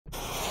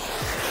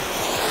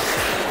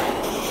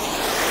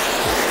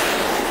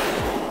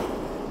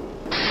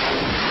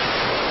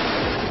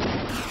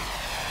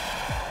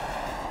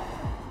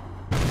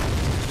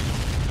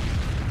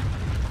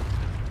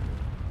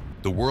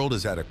The world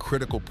is at a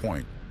critical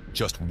point.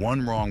 Just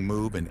one wrong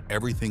move and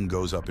everything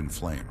goes up in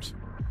flames.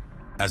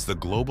 As the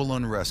global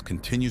unrest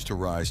continues to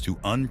rise to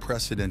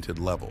unprecedented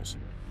levels,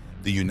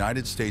 the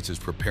United States is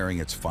preparing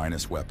its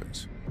finest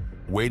weapons,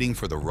 waiting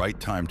for the right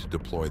time to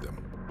deploy them.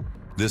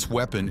 This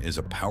weapon is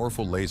a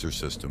powerful laser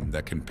system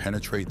that can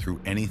penetrate through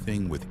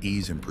anything with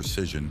ease and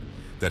precision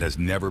that has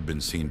never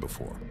been seen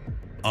before.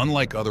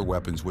 Unlike other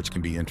weapons which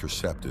can be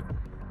intercepted,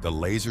 the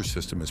laser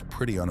system is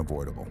pretty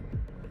unavoidable.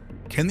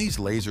 Can these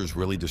lasers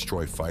really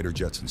destroy fighter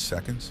jets in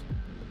seconds?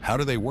 How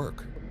do they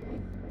work?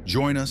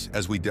 Join us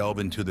as we delve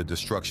into the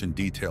destruction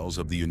details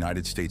of the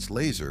United States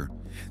laser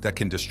that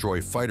can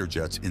destroy fighter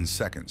jets in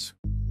seconds.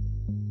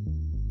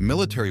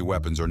 Military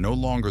weapons are no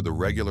longer the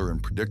regular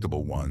and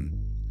predictable one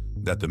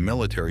that the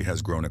military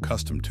has grown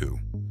accustomed to.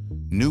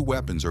 New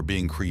weapons are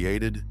being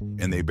created,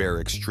 and they bear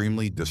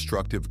extremely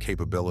destructive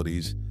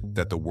capabilities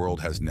that the world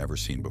has never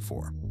seen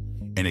before.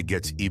 And it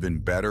gets even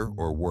better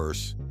or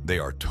worse, they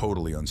are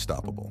totally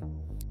unstoppable.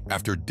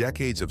 After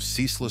decades of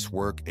ceaseless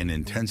work and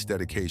intense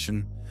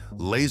dedication,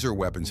 laser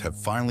weapons have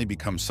finally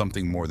become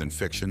something more than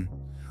fiction,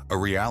 a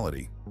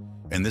reality.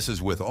 And this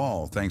is with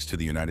all thanks to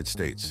the United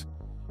States.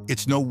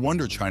 It's no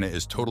wonder China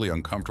is totally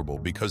uncomfortable,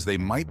 because they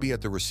might be at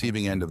the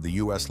receiving end of the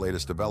US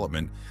latest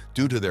development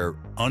due to their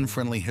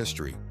unfriendly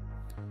history.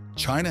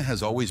 China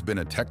has always been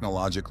a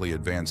technologically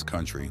advanced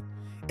country,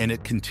 and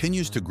it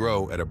continues to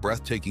grow at a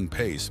breathtaking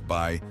pace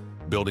by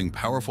building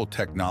powerful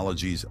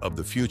technologies of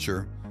the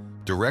future,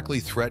 directly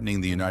threatening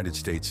the United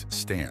States'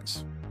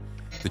 stance.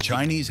 The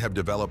Chinese have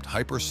developed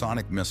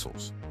hypersonic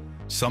missiles,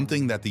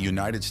 something that the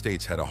United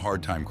States had a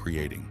hard time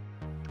creating.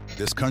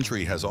 This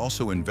country has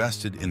also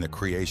invested in the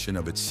creation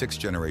of its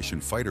sixth-generation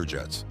fighter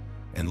jets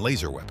and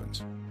laser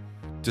weapons.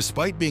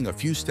 Despite being a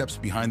few steps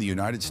behind the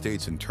United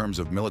States in terms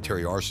of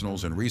military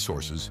arsenals and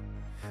resources,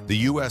 the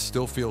US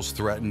still feels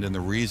threatened, and the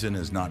reason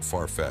is not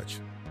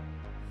far-fetched.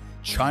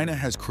 China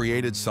has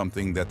created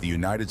something that the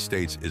United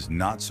States is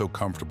not so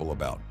comfortable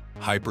about: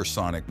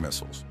 hypersonic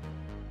missiles.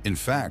 In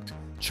fact,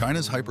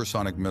 China's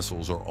hypersonic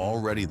missiles are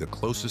already the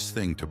closest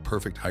thing to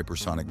perfect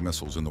hypersonic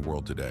missiles in the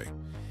world today.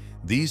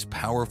 These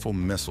powerful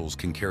missiles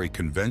can carry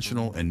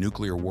conventional and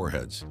nuclear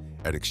warheads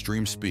at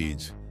extreme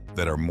speeds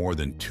that are more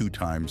than 2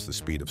 times the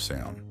speed of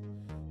sound.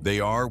 They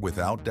are,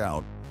 without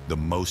doubt, the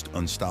most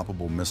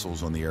unstoppable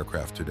missiles on the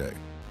aircraft today.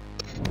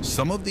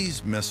 Some of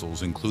these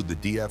missiles include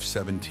the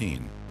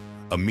DF-17,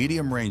 a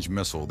medium-range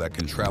missile that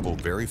can travel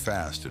very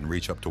fast and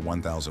reach up to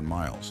 1,000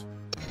 miles.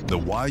 The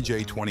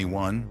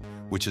YJ-21,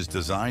 which is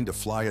designed to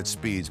fly at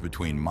speeds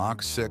between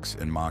Mach 6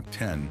 and Mach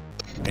 10,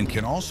 and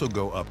can also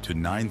go up to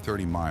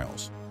 930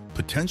 miles,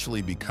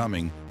 potentially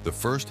becoming the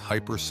first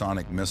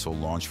hypersonic missile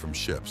launched from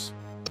ships.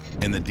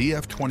 And the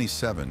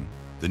DF-27,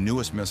 the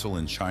newest missile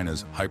in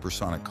China's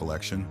hypersonic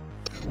collection,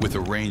 with a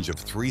range of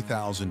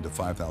 3,000 to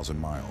 5,000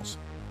 miles,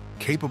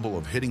 capable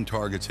of hitting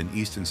targets in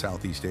East and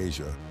Southeast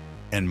Asia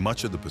and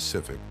much of the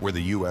Pacific, where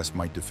the US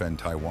might defend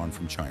Taiwan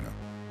from China.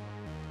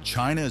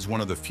 China is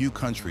one of the few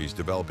countries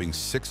developing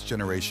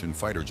sixth-generation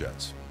fighter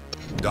jets.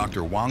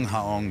 Dr. Wang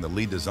Haong, the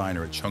lead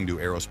designer at Chengdu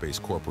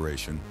Aerospace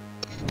Corporation,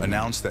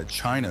 announced that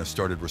China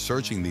started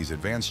researching these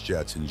advanced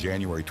jets in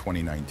January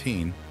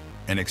 2019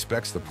 and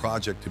expects the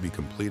project to be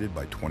completed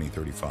by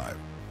 2035.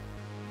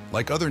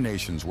 Like other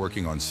nations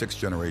working on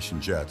sixth-generation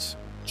jets,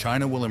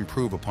 China will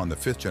improve upon the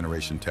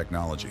fifth-generation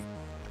technology.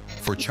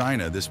 For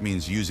China, this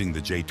means using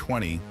the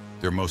J-20,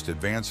 their most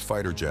advanced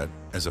fighter jet,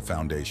 as a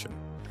foundation.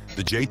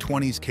 The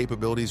J-20's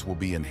capabilities will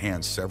be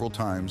enhanced several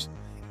times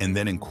and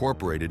then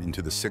incorporated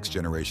into the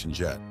sixth-generation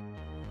jet.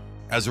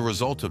 As a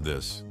result of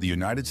this, the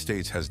United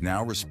States has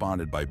now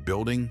responded by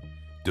building,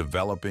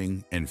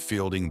 developing, and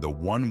fielding the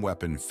one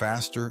weapon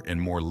faster and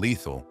more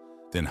lethal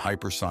than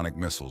hypersonic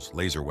missiles,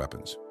 laser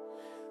weapons.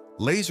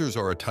 Lasers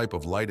are a type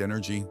of light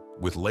energy,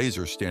 with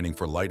lasers standing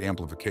for light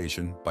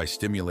amplification by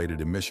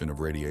stimulated emission of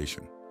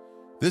radiation.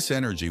 This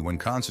energy, when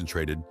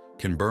concentrated,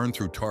 can burn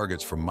through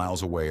targets from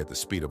miles away at the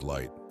speed of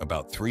light,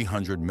 about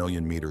 300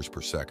 million meters per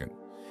second,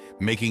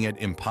 making it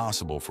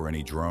impossible for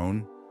any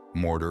drone,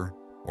 mortar,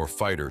 or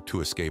fighter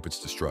to escape its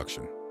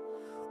destruction.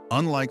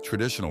 Unlike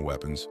traditional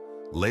weapons,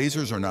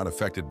 lasers are not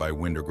affected by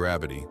wind or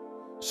gravity,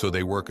 so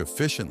they work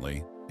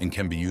efficiently and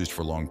can be used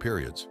for long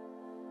periods.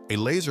 A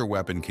laser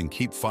weapon can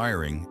keep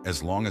firing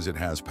as long as it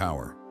has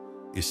power,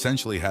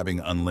 essentially having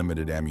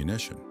unlimited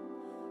ammunition.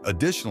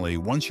 Additionally,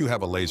 once you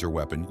have a laser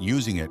weapon,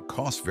 using it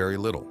costs very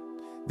little.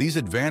 These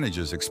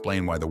advantages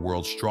explain why the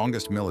world's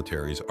strongest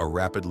militaries are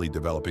rapidly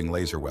developing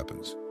laser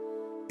weapons.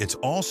 It's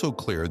also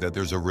clear that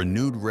there's a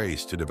renewed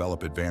race to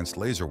develop advanced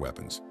laser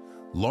weapons,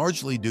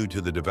 largely due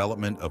to the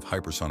development of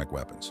hypersonic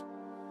weapons.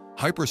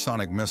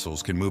 Hypersonic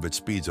missiles can move at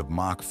speeds of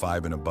Mach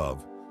 5 and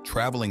above,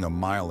 traveling a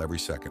mile every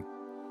second.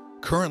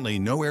 Currently,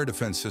 no air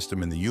defense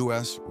system in the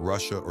US,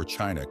 Russia, or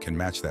China can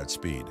match that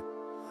speed.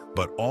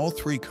 But all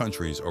 3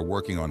 countries are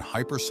working on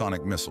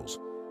hypersonic missiles,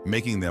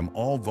 making them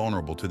all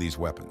vulnerable to these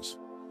weapons.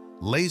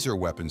 Laser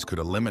weapons could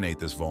eliminate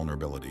this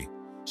vulnerability,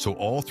 so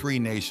all 3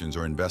 nations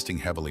are investing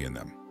heavily in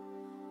them.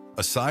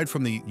 Aside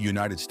from the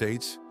United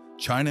States,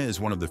 China is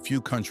one of the few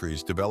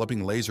countries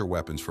developing laser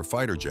weapons for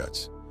fighter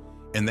jets,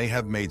 and they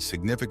have made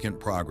significant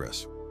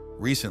progress.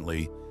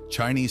 Recently,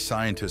 Chinese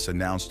scientists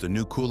announced a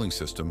new cooling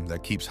system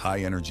that keeps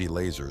high-energy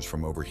lasers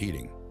from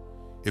overheating.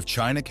 If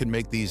China can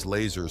make these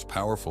lasers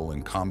powerful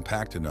and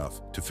compact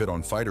enough to fit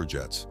on fighter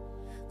jets,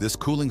 this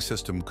cooling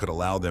system could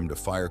allow them to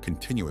fire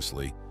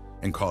continuously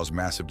and cause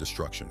massive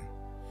destruction.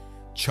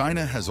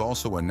 China has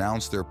also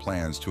announced their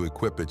plans to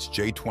equip its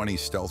J-20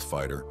 stealth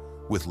fighter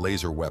with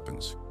laser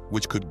weapons,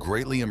 which could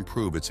greatly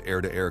improve its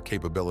air-to-air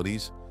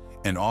capabilities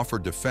and offer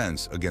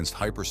defense against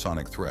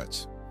hypersonic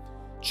threats.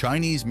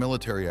 Chinese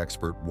military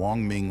expert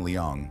Wang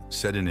Mingliang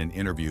said in an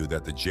interview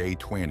that the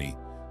J-20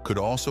 could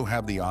also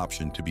have the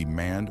option to be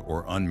manned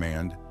or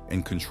unmanned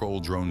and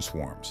control drone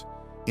swarms,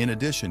 in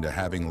addition to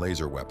having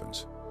laser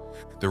weapons.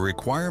 The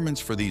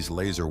requirements for these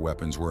laser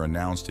weapons were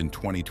announced in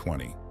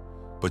 2020,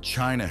 but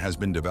China has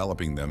been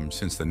developing them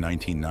since the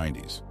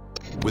 1990s,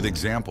 with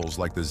examples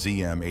like the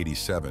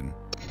ZM-87,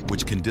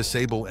 which can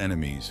disable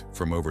enemies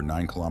from over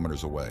 9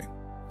 kilometers away.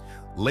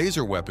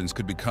 Laser weapons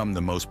could become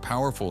the most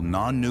powerful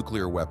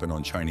non-nuclear weapon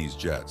on Chinese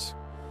jets.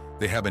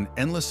 They have an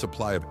endless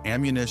supply of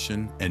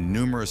ammunition and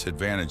numerous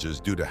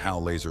advantages due to how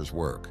lasers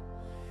work.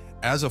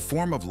 As a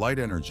form of light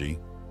energy,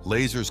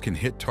 lasers can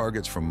hit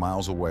targets from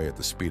miles away at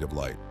the speed of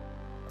light,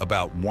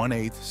 about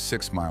 1/8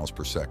 6 miles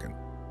per second,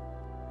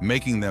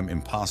 making them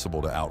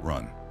impossible to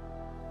outrun.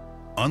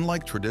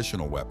 Unlike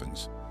traditional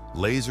weapons,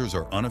 lasers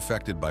are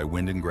unaffected by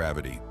wind and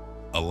gravity,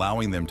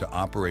 allowing them to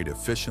operate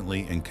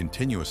efficiently and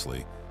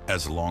continuously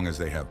as long as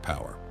they have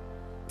power.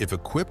 If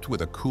equipped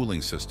with a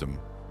cooling system,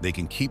 they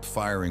can keep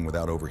firing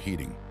without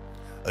overheating.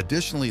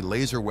 Additionally,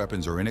 laser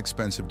weapons are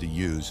inexpensive to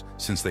use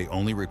since they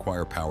only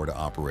require power to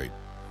operate.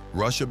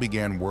 Russia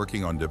began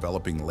working on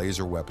developing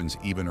laser weapons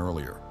even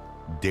earlier,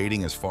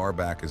 dating as far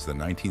back as the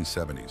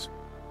 1970s.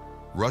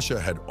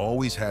 Russia had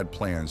always had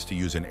plans to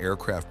use an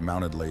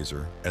aircraft-mounted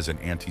laser as an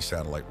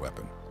anti-satellite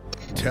weapon.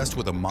 Tests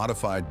with a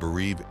modified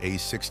Bereev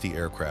A-60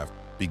 aircraft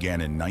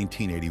began in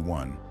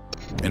 1981,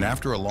 and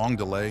after a long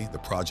delay, the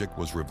project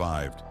was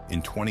revived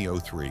in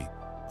 2003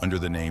 under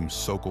the name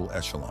Sokol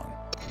Echelon.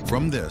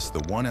 From this, the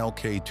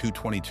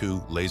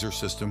 1LK-222 laser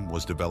system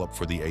was developed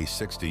for the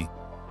A-60,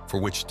 for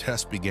which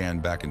tests began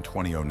back in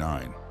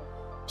 2009.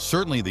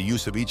 Certainly, the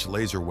use of each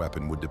laser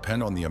weapon would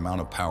depend on the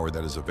amount of power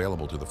that is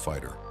available to the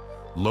fighter.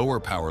 Lower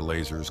power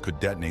lasers could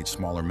detonate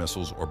smaller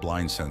missiles or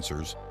blind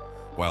sensors,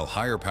 while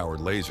higher powered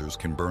lasers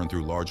can burn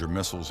through larger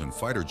missiles and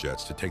fighter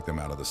jets to take them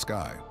out of the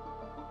sky.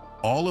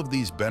 All of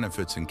these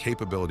benefits and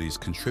capabilities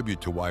contribute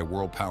to why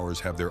world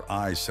powers have their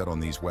eyes set on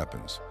these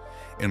weapons.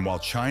 And while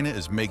China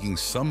is making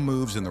some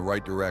moves in the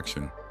right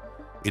direction,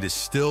 it is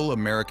still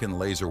American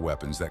laser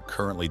weapons that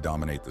currently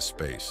dominate the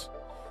space.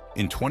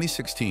 In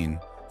 2016,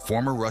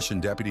 former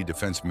Russian Deputy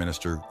Defense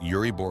Minister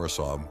Yuri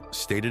Borisov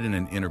stated in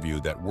an interview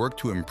that work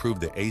to improve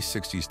the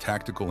A-60's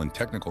tactical and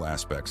technical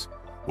aspects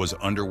was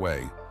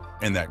underway,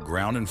 and that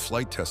ground and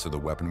flight tests of the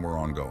weapon were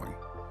ongoing.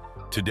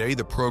 Today,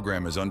 the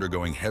program is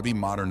undergoing heavy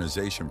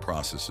modernization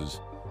processes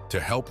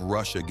to help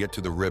Russia get to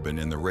the ribbon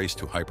in the race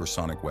to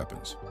hypersonic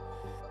weapons.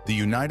 The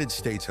United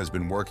States has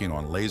been working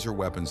on laser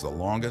weapons the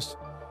longest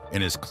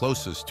and is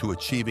closest to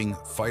achieving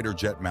fighter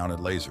jet-mounted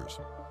lasers.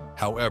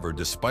 However,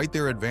 despite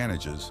their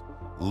advantages,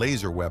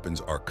 laser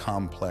weapons are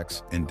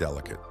complex and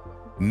delicate.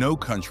 No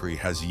country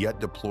has yet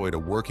deployed a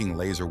working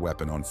laser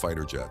weapon on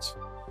fighter jets.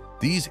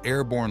 These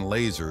airborne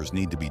lasers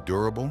need to be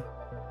durable,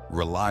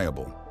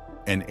 reliable,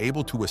 and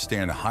able to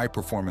withstand a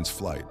high-performance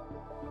flight.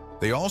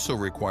 They also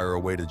require a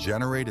way to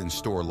generate and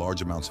store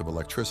large amounts of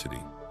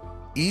electricity.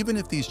 Even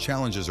if these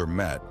challenges are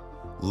met,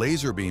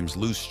 laser beams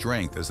lose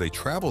strength as they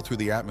travel through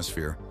the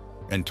atmosphere,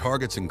 and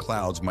targets in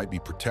clouds might be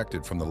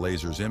protected from the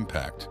laser's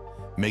impact,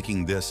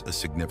 making this a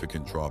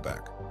significant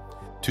drawback.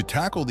 To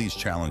tackle these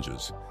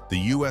challenges, the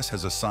U.S.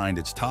 has assigned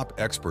its top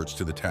experts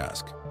to the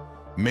task.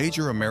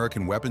 Major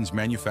American weapons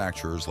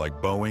manufacturers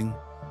like Boeing,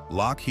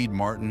 Lockheed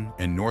Martin,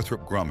 and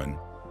Northrop Grumman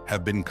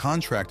have been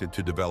contracted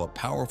to develop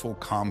powerful,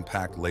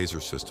 compact laser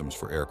systems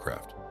for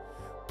aircraft.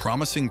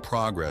 Promising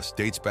progress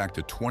dates back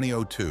to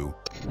 2002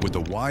 with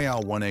the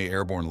YL-1A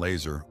airborne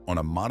laser on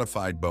a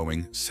modified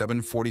Boeing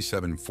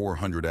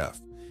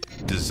 747-400F,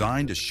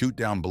 designed to shoot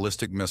down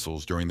ballistic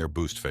missiles during their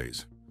boost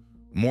phase.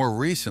 More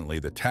recently,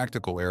 the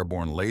Tactical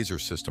Airborne Laser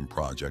System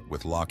project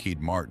with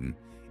Lockheed Martin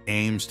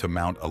aims to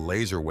mount a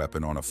laser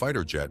weapon on a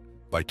fighter jet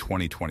by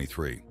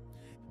 2023.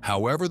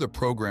 However, the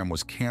program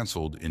was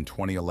canceled in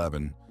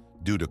 2011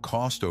 due to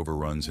cost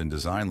overruns and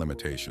design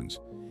limitations,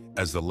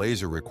 as the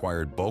laser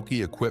required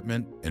bulky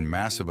equipment and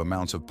massive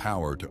amounts of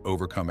power to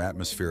overcome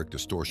atmospheric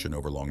distortion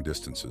over long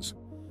distances.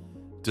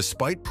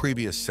 Despite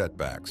previous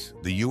setbacks,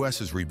 the U.S.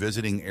 is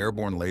revisiting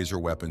airborne laser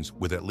weapons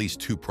with at least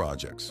 2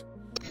 projects.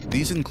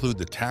 These include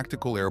the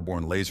Tactical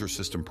Airborne Laser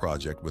System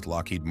project with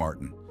Lockheed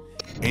Martin,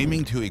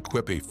 aiming to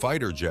equip a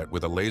fighter jet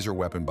with a laser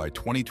weapon by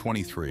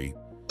 2023,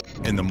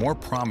 and the more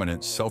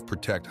prominent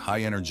Self-Protect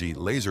High-Energy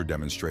Laser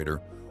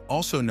Demonstrator,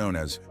 also known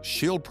as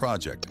SHIELD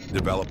project,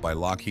 developed by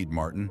Lockheed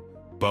Martin,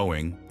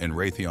 Boeing, and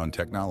Raytheon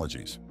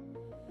Technologies.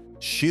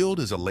 SHIELD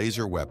is a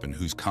laser weapon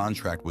whose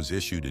contract was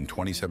issued in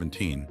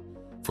 2017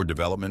 for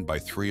development by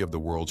 3 of the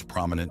world's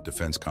prominent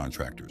defense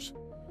contractors.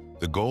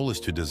 The goal is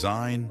to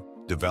design,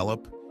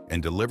 develop,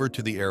 and deliver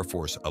to the Air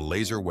Force a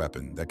laser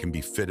weapon that can be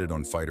fitted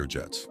on fighter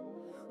jets.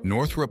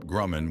 Northrop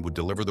Grumman would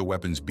deliver the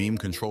weapon's beam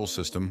control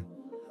system.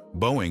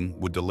 Boeing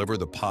would deliver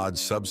the pod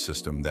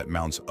subsystem that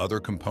mounts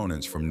other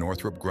components from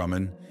Northrop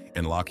Grumman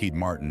and Lockheed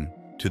Martin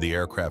to the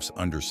aircraft's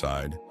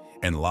underside,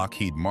 and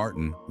Lockheed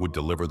Martin would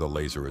deliver the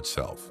laser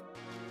itself.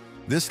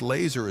 This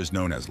laser is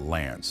known as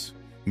LANCE,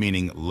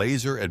 meaning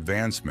Laser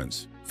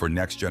Advancements for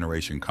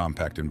Next-Generation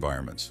Compact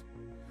Environments.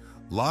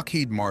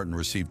 Lockheed Martin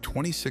received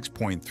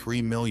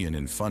 $26.3 million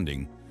in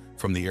funding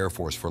from the Air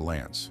Force for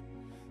LANCE,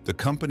 the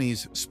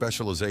company's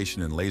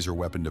specialization in laser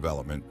weapon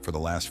development for the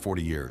last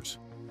 40 years,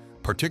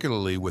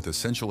 particularly with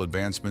essential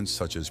advancements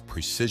such as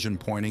precision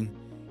pointing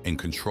and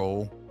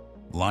control,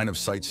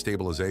 line-of-sight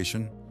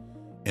stabilization,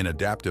 and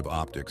adaptive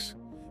optics,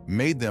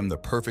 made them the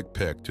perfect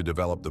pick to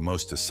develop the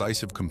most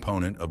decisive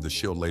component of the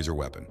SHIELD laser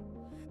weapon.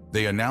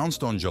 They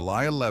announced on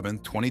July 11,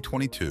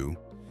 2022,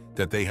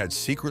 that they had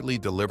secretly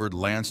delivered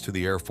LANCE to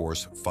the Air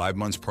Force 5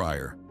 months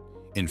prior,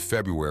 in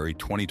February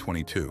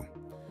 2022.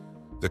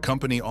 The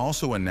company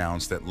also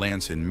announced that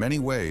LANCE in many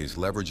ways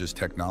leverages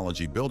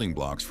technology building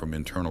blocks from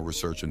internal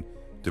research and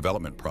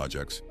development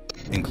projects,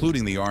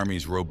 including the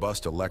Army's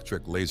Robust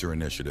Electric Laser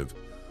Initiative,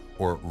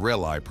 or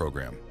RELI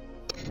program.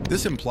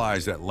 This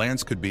implies that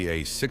LANCE could be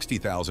a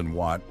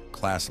 60,000-watt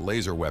class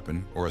laser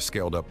weapon or a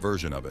scaled-up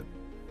version of it.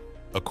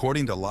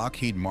 According to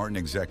Lockheed Martin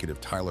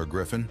executive Tyler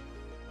Griffin,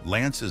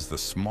 LANCE is the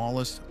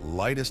smallest,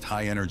 lightest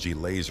high-energy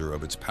laser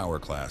of its power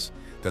class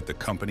that the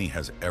company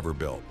has ever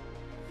built.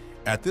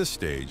 At this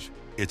stage,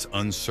 it's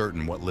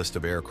uncertain what list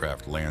of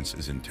aircraft LANCE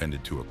is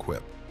intended to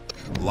equip.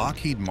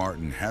 Lockheed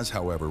Martin has,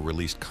 however,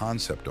 released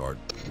concept art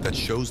that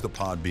shows the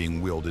pod being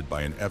wielded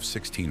by an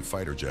F-16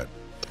 fighter jet,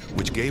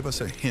 which gave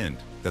us a hint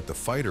that the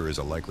fighter is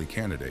a likely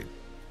candidate.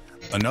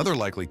 Another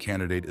likely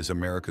candidate is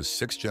America's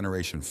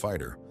 6th-generation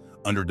fighter,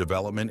 under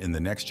development in the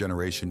Next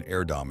Generation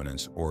Air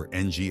Dominance, or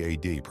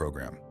NGAD,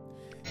 program.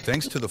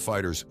 Thanks to the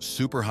fighter's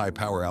super high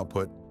power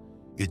output,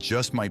 it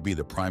just might be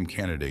the prime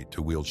candidate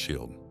to wield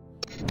SHIELD.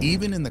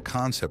 Even in the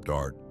concept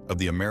art of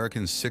the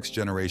American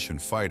 6th-generation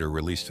fighter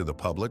released to the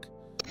public,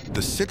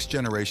 the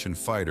 6th-generation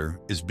fighter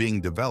is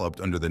being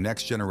developed under the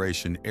Next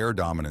Generation Air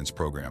Dominance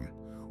program,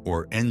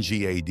 or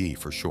NGAD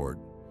for short.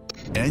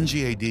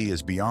 NGAD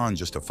is beyond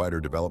just a fighter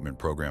development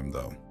program,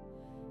 though.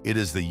 It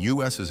is the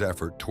U.S.'s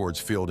effort towards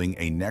fielding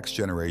a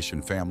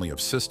next-generation family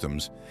of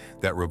systems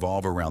that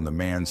revolve around the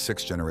manned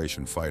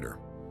 6th-generation fighter.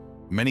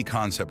 Many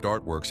concept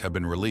artworks have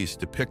been released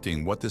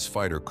depicting what this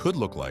fighter could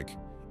look like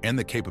and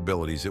the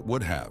capabilities it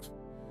would have.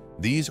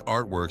 These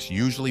artworks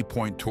usually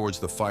point towards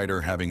the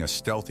fighter having a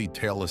stealthy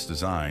tailless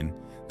design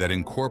that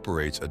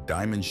incorporates a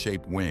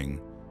diamond-shaped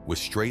wing with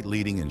straight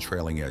leading and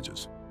trailing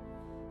edges.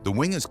 The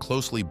wing is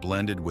closely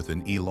blended with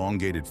an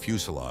elongated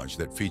fuselage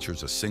that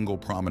features a single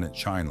prominent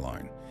chine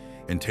line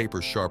and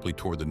tapers sharply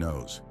toward the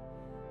nose.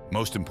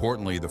 Most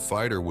importantly, the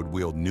fighter would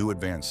wield new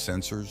advanced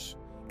sensors,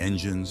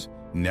 engines,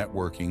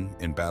 networking,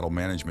 and battle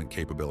management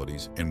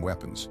capabilities and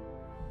weapons.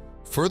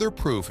 Further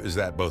proof is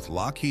that both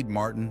Lockheed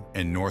Martin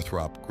and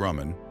Northrop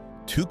Grumman,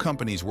 2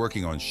 companies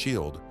working on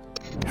SHIELD,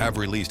 have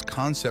released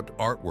concept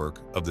artwork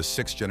of the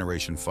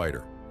 6th-generation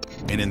fighter.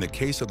 And in the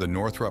case of the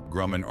Northrop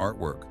Grumman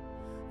artwork,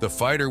 the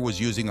fighter was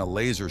using a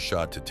laser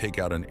shot to take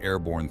out an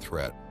airborne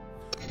threat.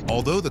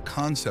 Although the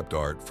concept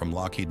art from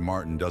Lockheed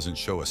Martin doesn't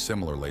show a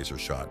similar laser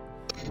shot,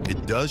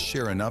 it does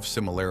share enough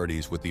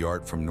similarities with the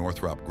art from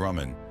Northrop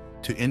Grumman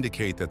to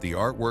indicate that the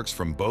artworks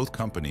from both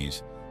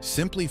companies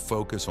simply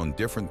focus on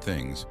different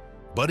things,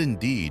 but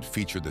indeed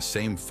feature the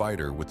same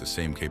fighter with the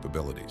same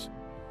capabilities.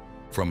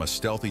 From a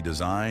stealthy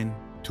design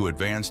to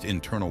advanced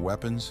internal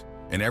weapons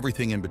and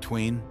everything in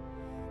between,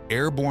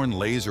 airborne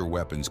laser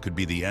weapons could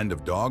be the end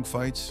of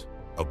dogfights,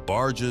 of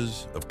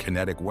barges, of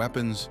kinetic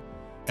weapons,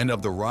 and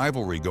of the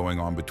rivalry going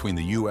on between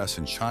the US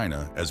and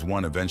China as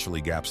one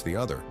eventually gaps the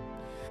other.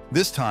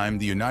 This time,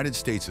 the United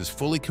States is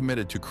fully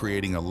committed to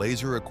creating a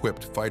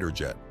laser-equipped fighter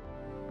jet.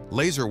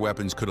 Laser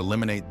weapons could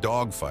eliminate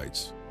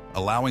dogfights,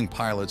 allowing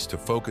pilots to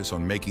focus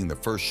on making the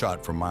first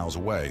shot from miles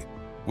away,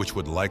 which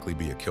would likely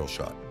be a kill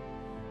shot.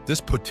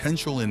 This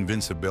potential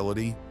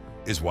invincibility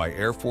is why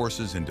air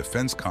forces and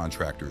defense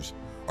contractors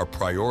are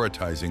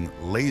prioritizing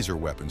laser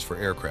weapons for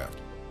aircraft.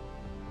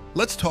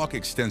 Let's talk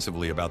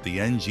extensively about the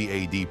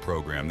NGAD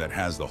program that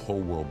has the whole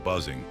world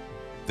buzzing.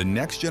 The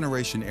Next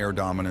Generation Air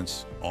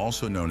Dominance,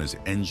 also known as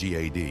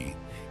NGAD,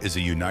 is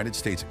a United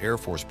States Air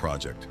Force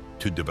project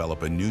to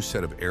develop a new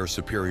set of air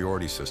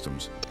superiority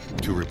systems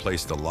to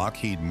replace the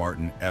Lockheed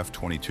Martin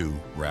F-22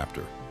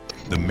 Raptor.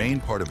 The main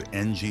part of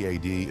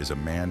NGAD is a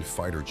manned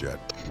fighter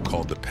jet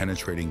called the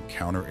Penetrating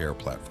Counter-Air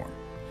Platform.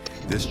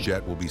 This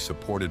jet will be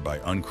supported by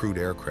uncrewed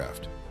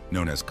aircraft,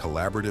 known as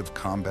Collaborative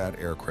Combat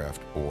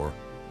Aircraft, or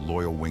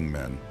Loyal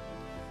Wingmen,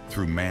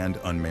 through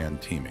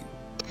manned-unmanned teaming.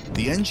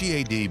 The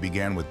NGAD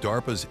began with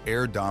DARPA's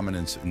Air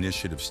Dominance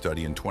Initiative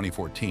study in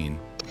 2014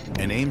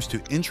 and aims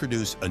to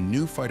introduce a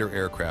new fighter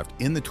aircraft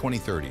in the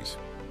 2030s.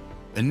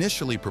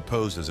 Initially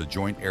proposed as a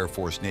joint Air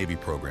Force-Navy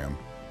program,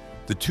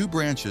 the two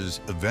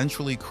branches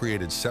eventually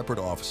created separate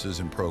offices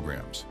and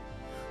programs.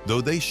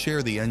 Though they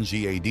share the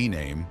NGAD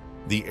name,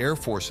 the Air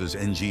Force's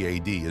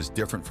NGAD is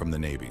different from the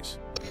Navy's.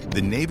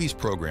 The Navy's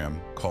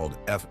program, called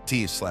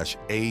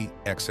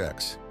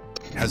FT/AXX,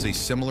 has a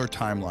similar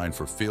timeline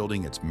for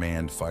fielding its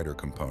manned fighter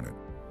component.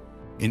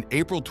 In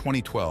April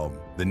 2012,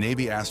 the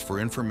Navy asked for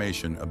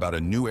information about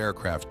a new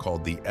aircraft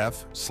called the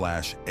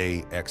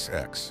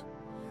F/AXX.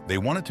 They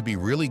want it to be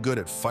really good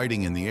at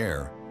fighting in the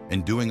air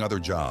and doing other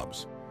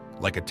jobs,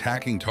 like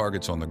attacking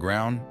targets on the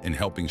ground and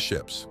helping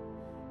ships.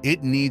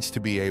 It needs to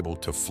be able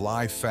to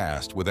fly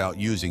fast without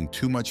using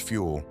too much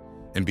fuel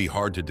and be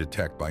hard to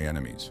detect by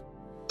enemies.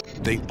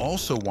 They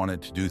also want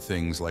it to do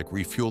things like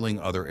refueling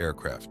other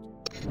aircraft,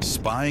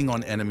 spying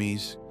on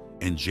enemies,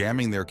 and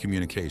jamming their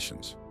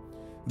communications.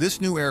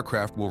 This new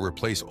aircraft will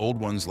replace old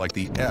ones like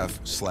the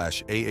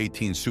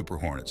F/A-18 Super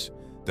Hornets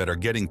that are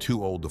getting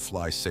too old to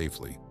fly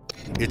safely.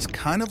 It's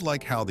kind of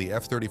like how the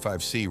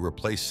F-35C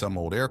replaced some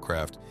old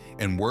aircraft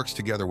and works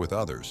together with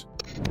others.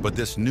 But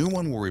this new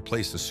one will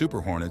replace the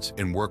Super Hornets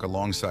and work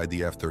alongside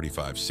the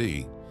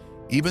F-35C.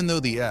 Even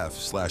though the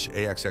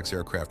F/AXX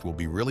aircraft will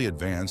be really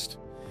advanced,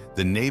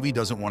 the Navy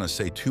doesn't want to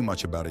say too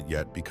much about it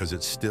yet because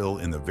it's still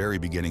in the very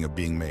beginning of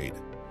being made.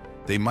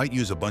 They might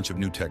use a bunch of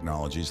new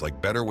technologies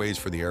like better ways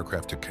for the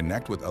aircraft to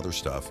connect with other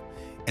stuff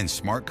and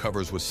smart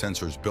covers with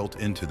sensors built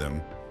into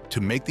them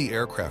to make the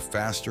aircraft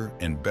faster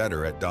and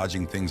better at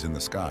dodging things in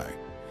the sky.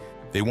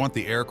 They want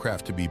the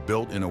aircraft to be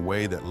built in a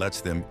way that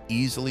lets them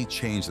easily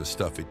change the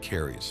stuff it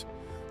carries,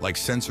 like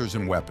sensors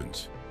and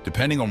weapons,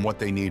 depending on what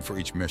they need for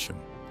each mission.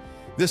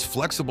 This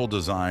flexible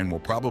design will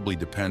probably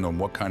depend on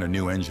what kind of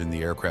new engine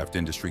the aircraft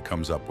industry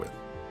comes up with.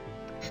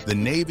 The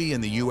Navy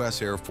and the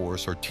U.S. Air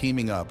Force are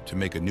teaming up to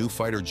make a new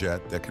fighter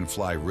jet that can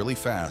fly really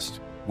fast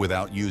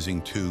without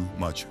using too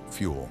much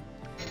fuel.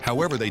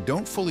 However, they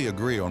don't fully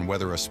agree on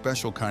whether a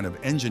special kind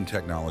of engine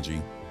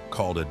technology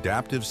called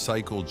adaptive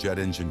cycle jet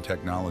engine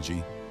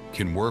technology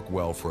can work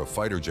well for a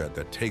fighter jet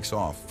that takes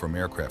off from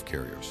aircraft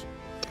carriers.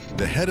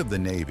 The head of the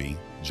Navy,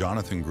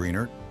 Jonathan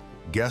Greenert,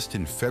 guessed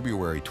in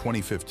February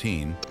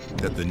 2015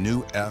 that the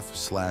new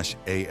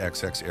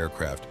F/AXX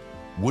aircraft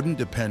wouldn't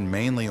depend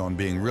mainly on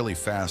being really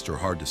fast or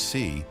hard to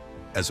see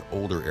as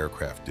older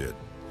aircraft did.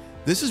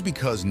 This is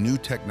because new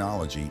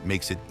technology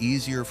makes it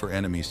easier for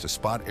enemies to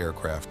spot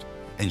aircraft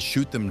and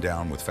shoot them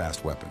down with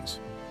fast weapons.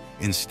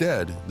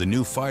 Instead, the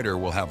new fighter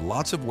will have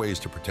lots of ways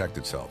to protect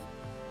itself,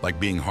 like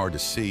being hard to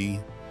see,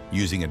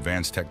 using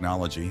advanced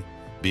technology,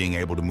 being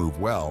able to move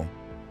well,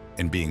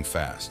 and being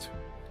fast.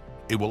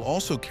 It will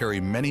also carry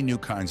many new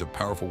kinds of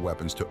powerful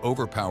weapons to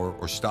overpower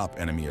or stop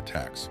enemy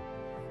attacks.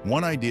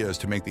 One idea is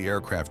to make the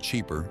aircraft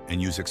cheaper and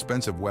use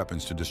expensive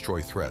weapons to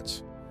destroy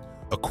threats.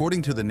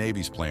 According to the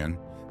Navy's plan,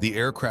 the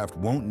aircraft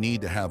won't need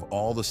to have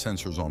all the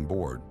sensors on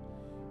board.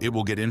 It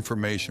will get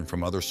information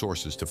from other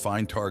sources to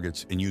find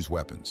targets and use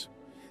weapons.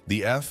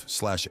 The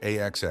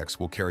F/AXX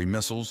will carry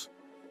missiles,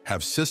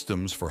 have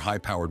systems for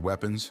high-powered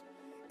weapons,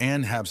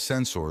 and have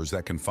sensors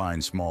that can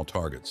find small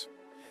targets.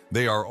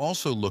 They are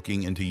also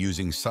looking into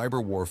using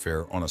cyber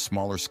warfare on a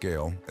smaller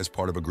scale as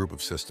part of a group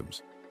of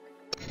systems.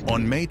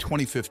 On May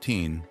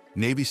 2015,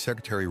 Navy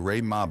Secretary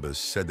Ray Mabus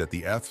said that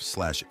the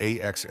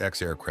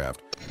F/AXX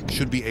aircraft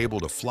should be able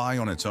to fly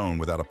on its own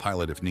without a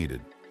pilot if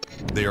needed.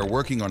 They are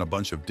working on a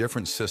bunch of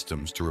different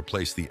systems to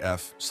replace the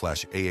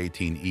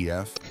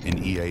F/A-18EF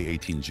and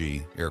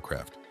EA-18G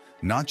aircraft,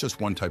 not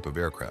just one type of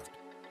aircraft.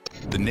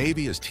 The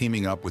Navy is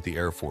teaming up with the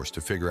Air Force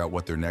to figure out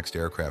what their next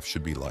aircraft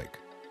should be like.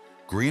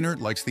 Greenert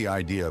likes the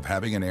idea of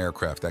having an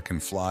aircraft that can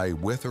fly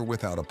with or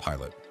without a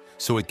pilot,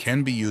 so it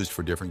can be used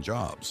for different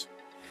jobs.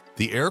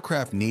 The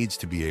aircraft needs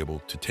to be able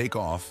to take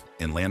off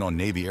and land on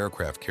Navy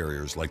aircraft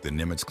carriers like the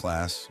Nimitz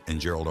class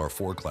and Gerald R.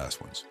 Ford class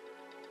ones.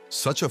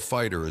 Such a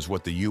fighter is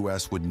what the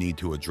U.S. would need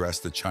to address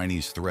the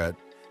Chinese threat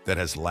that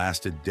has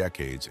lasted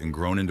decades and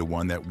grown into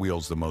one that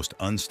wields the most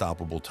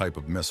unstoppable type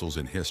of missiles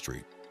in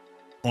history.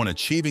 On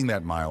achieving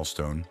that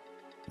milestone,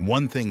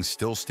 one thing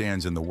still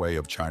stands in the way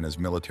of China's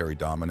military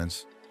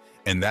dominance,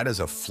 and that is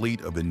a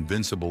fleet of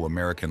invincible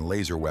American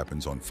laser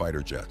weapons on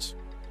fighter jets.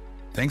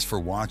 Thanks for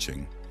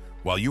watching.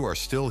 While you are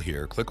still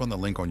here, click on the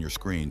link on your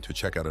screen to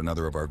check out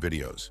another of our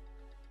videos.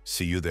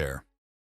 See you there.